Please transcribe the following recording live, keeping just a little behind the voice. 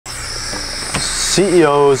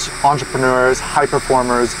CEOs, entrepreneurs, high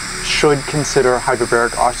performers should consider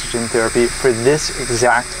hyperbaric oxygen therapy for this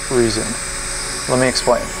exact reason. Let me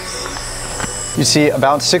explain. You see,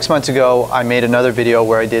 about 6 months ago, I made another video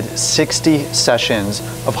where I did 60 sessions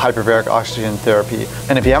of hyperbaric oxygen therapy.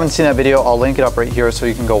 And if you haven't seen that video, I'll link it up right here so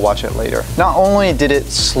you can go watch it later. Not only did it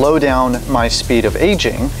slow down my speed of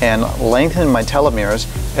aging and lengthen my telomeres,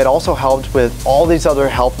 it also helped with all these other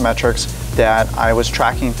health metrics that I was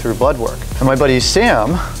tracking through blood work. And my buddy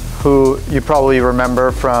Sam, who you probably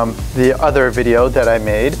remember from the other video that I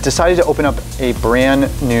made, decided to open up a brand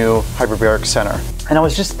new hyperbaric center. And I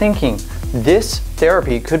was just thinking, this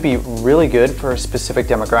therapy could be really good for a specific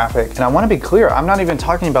demographic. And I want to be clear, I'm not even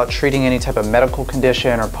talking about treating any type of medical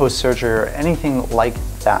condition or post-surgery or anything like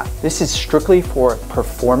that. This is strictly for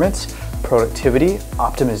performance, productivity,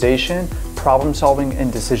 optimization, problem solving,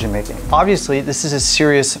 and decision making. Obviously, this is a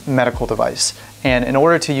serious medical device. And in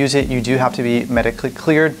order to use it, you do have to be medically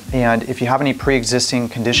cleared. And if you have any pre-existing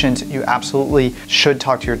conditions, you absolutely should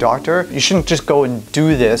talk to your doctor. You shouldn't just go and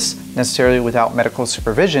do this necessarily without medical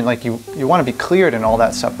supervision. Like you want to be cleared and all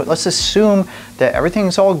that stuff. But let's assume that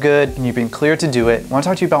everything's all good and you've been cleared to do it. I want to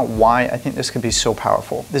talk to you about why I think this could be so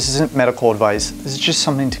powerful. This isn't medical advice. This is just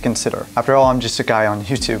something to consider. After all, I'm just a guy on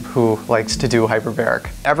YouTube who likes to do hyperbaric.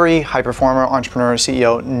 Every high performer, entrepreneur,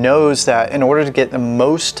 CEO knows that in order to get the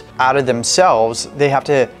most out of themselves, they have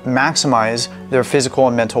to maximize their physical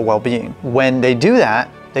and mental well-being. When they do that,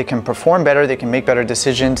 they can perform better, they can make better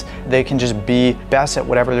decisions, they can just be best at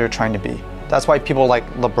whatever they're trying to be. That's why people like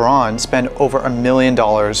LeBron spend over $1 million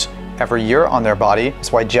every year on their body.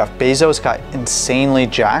 That's why Jeff Bezos got insanely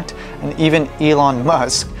jacked, and even Elon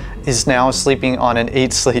Musk is now sleeping on an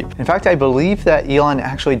 8 sleep. In fact, I believe that Elon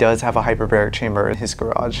actually does have a hyperbaric chamber in his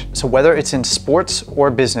garage. So whether it's in sports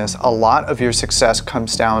or business, a lot of your success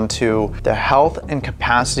comes down to the health and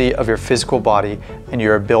capacity of your physical body and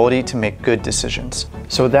your ability to make good decisions.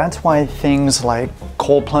 So that's why things like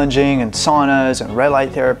cold plunging and saunas and red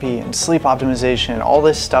light therapy and sleep optimization, all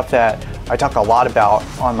this stuff that I talk a lot about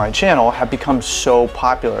on my channel have become so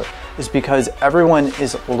popular, is because everyone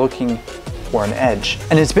is looking for an edge.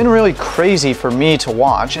 And it's been really crazy for me to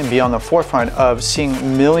watch and be on the forefront of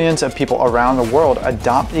seeing millions of people around the world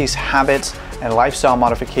adopt these habits and lifestyle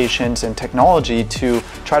modifications and technology to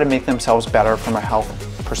try to make themselves better from a health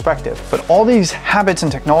perspective. But all these habits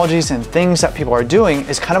and technologies and things that people are doing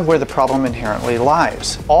is kind of where the problem inherently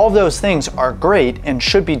lies. All of those things are great and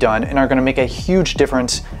should be done and are going to make a huge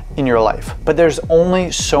difference in your life. But there's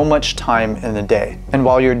only so much time in the day. And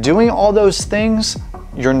while you're doing all those things,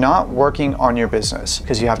 you're not working on your business,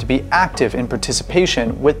 because you have to be active in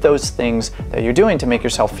participation with those things that you're doing to make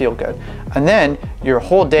yourself feel good. And then your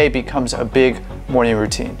whole day becomes a big morning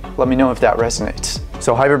routine. Let me know if that resonates.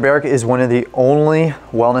 So hyperbaric is one of the only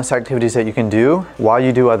wellness activities that you can do while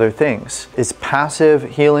you do other things. It's passive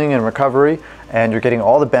healing and recovery, and you're getting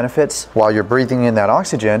all the benefits while you're breathing in that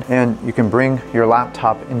oxygen, and you can bring your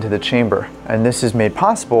laptop into the chamber. And this is made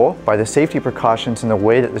possible by the safety precautions and the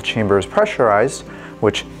way that the chamber is pressurized,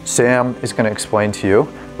 which Sam is going to explain to you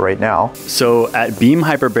right now. So at Beam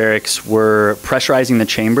Hyperbarics, we're pressurizing the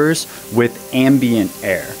chambers with ambient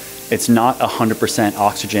air. It's not 100%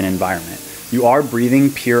 oxygen environment. You are breathing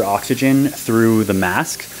pure oxygen through the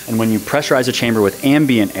mask, and when you pressurize a chamber with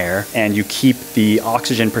ambient air and you keep the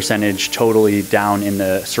oxygen percentage totally down in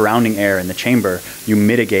the surrounding air in the chamber, you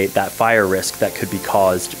mitigate that fire risk that could be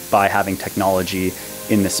caused by having technology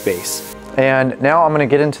in the space. And now I'm going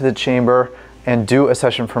to get into the chamber and do a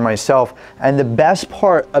session for myself. And the best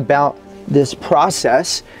part about this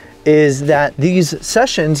process is that these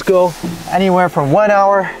sessions go anywhere from 1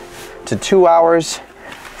 hour to 2 hours,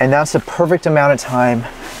 and that's the perfect amount of time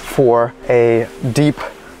for a deep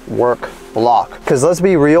work block. Because let's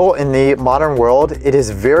be real, in the modern world, it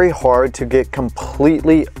is very hard to get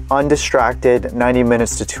completely undistracted 90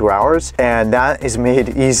 minutes to 2 hours, and that is made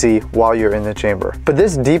easy while you're in the chamber. But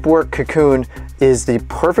this deep work cocoon is the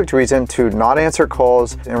perfect reason to not answer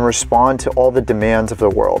calls and respond to all the demands of the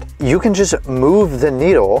world. You can just move the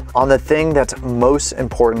needle on the thing that's most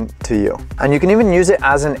important to you. And you can even use it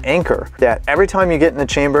as an anchor, that every time you get in the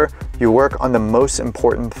chamber, you work on the most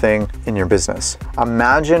important thing in your business.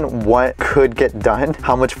 Imagine what could get done,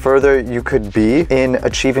 how much further you could be in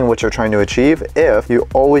achieving what you're trying to achieve if you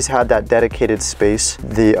always had that dedicated space,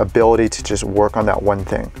 the ability to just work on that one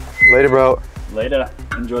thing. Later, bro. Later.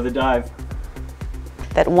 Enjoy the dive.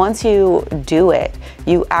 that once you do it,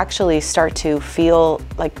 you actually start to feel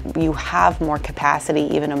like you have more capacity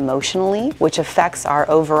even emotionally, which affects our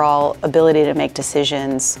overall ability to make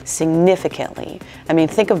decisions significantly. I mean,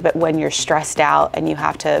 think of it when you're stressed out and you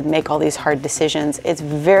have to make all these hard decisions. It's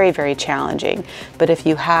very, very challenging. But if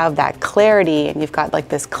you have that clarity and you've got like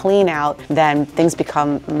this clean out, then things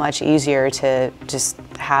become much easier to just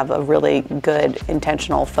have a really good,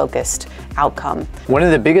 intentional, focused outcome. One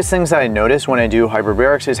of the biggest things that I notice when I do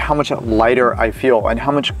hyperbarics is how much lighter I feel and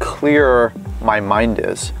how much clearer my mind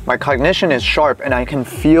is. My cognition is sharp and I can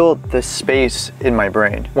feel the space in my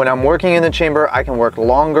brain. When I'm working in the chamber, I can work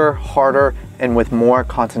longer, harder, and with more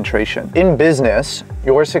concentration. In business,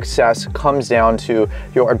 your success comes down to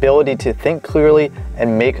your ability to think clearly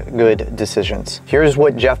and make good decisions. Here's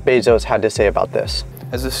what Jeff Bezos had to say about this.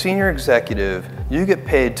 As a senior executive, you get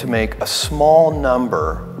paid to make a small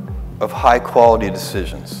number of high quality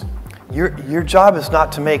decisions. Your job is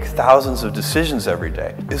not to make thousands of decisions every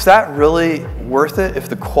day. Is that really worth it if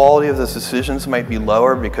the quality of those decisions might be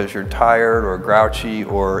lower because you're tired or grouchy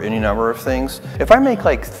or any number of things? If I make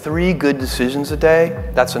like 3 good decisions a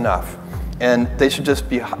day, that's enough. And they should just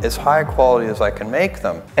be as high quality as I can make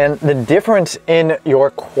them. And the difference in your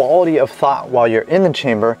quality of thought while you're in the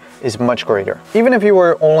chamber is much greater. Even if you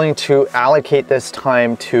were only to allocate this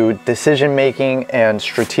time to decision making and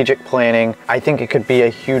strategic planning, I think it could be a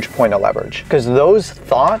huge point of leverage. Because those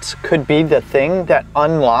thoughts could be the thing that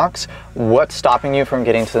unlocks what's stopping you from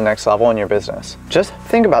getting to the next level in your business. Just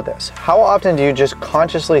think about this. How often do you just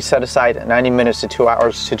consciously set aside 90 minutes to 2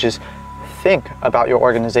 hours to just think about your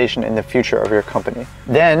organization and the future of your company?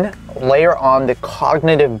 Then layer on the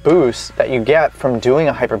cognitive boost that you get from doing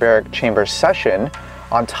a hyperbaric chamber session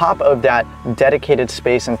on top of that dedicated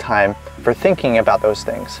space and time for thinking about those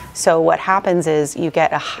things. So what happens is you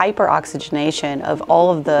get a hyperoxygenation of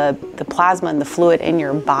all of the plasma and the fluid in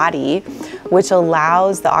your body, which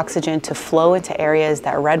allows the oxygen to flow into areas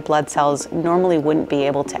that red blood cells normally wouldn't be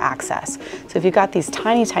able to access. So if you've got these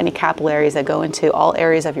tiny, tiny capillaries that go into all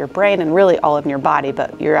areas of your brain and really all of your body,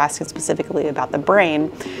 but you're asking specifically about the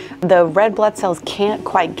brain, the red blood cells can't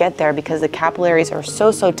quite get there because the capillaries are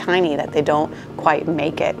so tiny that they don't quite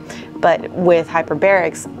make it. But with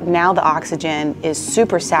hyperbarics, now the oxygen is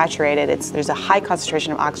super saturated. There's a high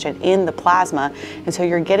concentration of oxygen in the plasma, and so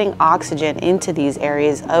you're getting oxygen into these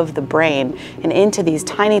areas of the brain and into these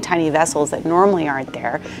tiny, tiny vessels that normally aren't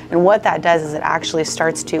there. And what that does is it actually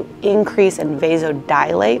starts to increase and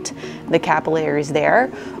vasodilate the capillaries there,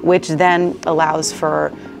 which then allows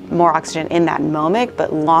for more oxygen in that moment,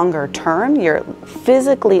 but longer term, you're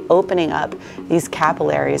physically opening up these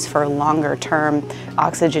capillaries for longer term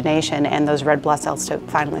oxygenation and those red blood cells to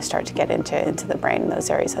finally start to get into the brain in those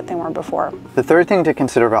areas that they weren't before. The third thing to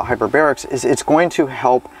consider about hyperbarics is it's going to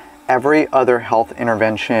help every other health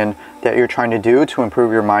intervention that you're trying to do to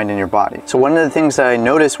improve your mind and your body. So one of the things that I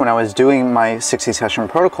noticed when I was doing my 60 session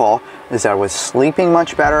protocol is that I was sleeping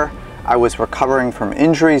much better, I was recovering from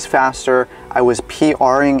injuries faster, I was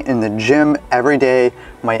PRing in the gym every day,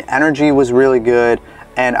 my energy was really good,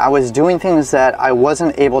 and I was doing things that I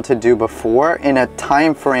wasn't able to do before in a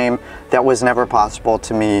time frame that was never possible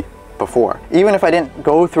to me before. Even if I didn't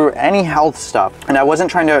go through any health stuff and I wasn't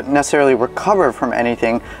trying to necessarily recover from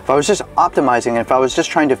anything, if I was just optimizing, if I was just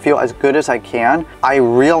trying to feel as good as I can, I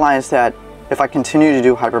realized that if I continue to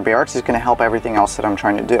do hyperbarics, it's going to help everything else that I'm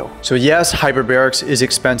trying to do. So yes, hyperbarics is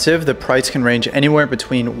expensive. The price can range anywhere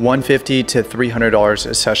between $150 to $300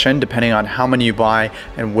 a session, depending on how many you buy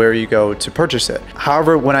and where you go to purchase it.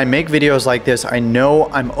 However, when I make videos like this, I know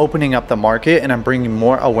I'm opening up the market and I'm bringing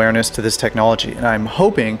more awareness to this technology. And I'm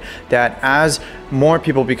hoping that as more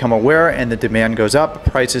people become aware and the demand goes up,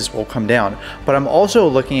 prices will come down. But I'm also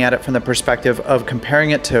looking at it from the perspective of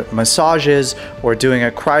comparing it to massages or doing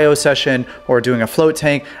a cryo session or doing a float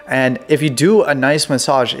tank. And if you do a nice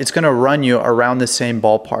massage, it's gonna run you around the same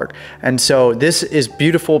ballpark. And so this is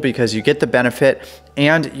beautiful because you get the benefit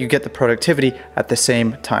and you get the productivity at the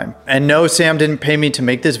same time. And no, Sam didn't pay me to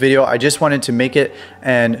make this video. I just wanted to make it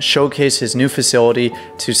and showcase his new facility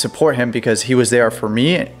to support him because he was there for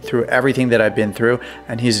me through everything that I've been through,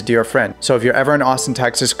 and he's a dear friend. So if you're ever in Austin,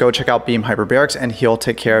 Texas, go check out Beam Hyperbarics and he'll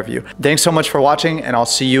take care of you. Thanks so much for watching, and I'll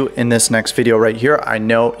see you in this next video right here. I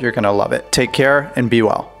know you're gonna love it. Take care and be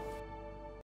well.